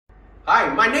Hi,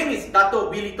 my name is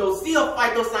Datuk Willy Toh, CEO of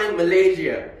Phytoscience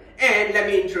Malaysia. And let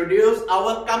me introduce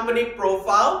our company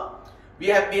profile.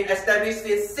 We have been established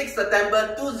since 6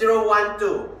 September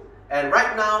 2012. And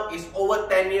right now, it's over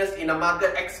 10 years in the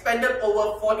market, expanded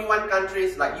over 41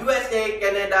 countries like USA,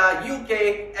 Canada,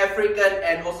 UK, African,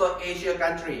 and also Asia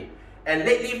country. And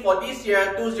lately for this year,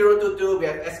 2022, we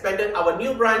have expanded our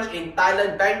new branch in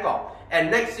Thailand, Bangkok.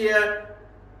 And next year,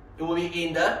 it will be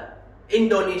in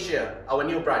Indonesia, our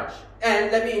new branch.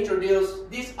 And let me introduce,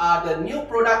 these are the new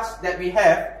products that we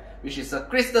have, which is a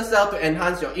crystal cell to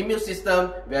enhance your immune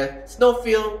system. We have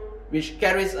snowfield, which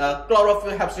carries a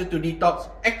chlorophyll, helps you to detox.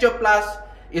 Actual Plus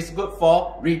is good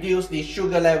for reduce the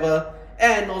sugar level.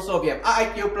 And also we have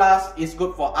IIQ Plus, is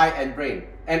good for eye and brain.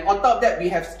 And on top of that, we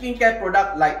have skincare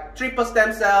product like triple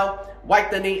stem cell,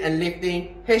 whitening and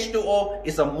lifting. H2O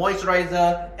is a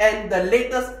moisturizer. And the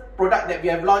latest product that we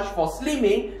have launched for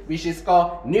slimming, which is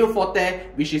called New Forte,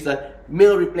 which is a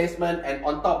meal replacement. And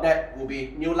on top of that will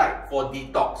be New Light for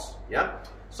detox. Yeah.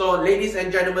 So ladies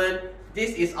and gentlemen,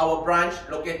 this is our branch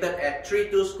located at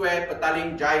 32 Square,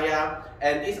 Petaling Jaya,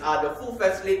 and these are the full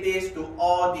facilities to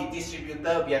all the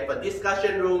distributors. We have a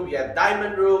discussion room, we have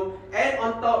diamond room, and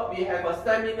on top we have a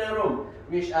seminar room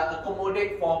which are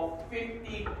accommodate for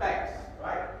 50 packs.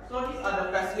 Right? So these are the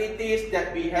facilities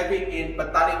that we having in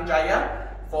Petaling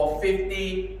Jaya for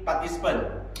 50 participants.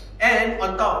 And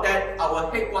on top of that, our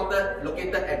headquarters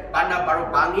located at Bandar Baru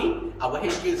Bangi. Our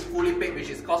HQ is fully paid, which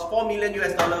is cost $4 million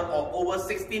or over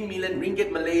 16 million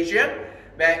ringgit Malaysian,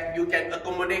 where you can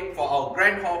accommodate for our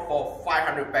grand hall for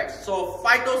 500 packs. So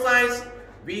Phytoscience,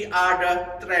 we are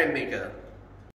the trend maker.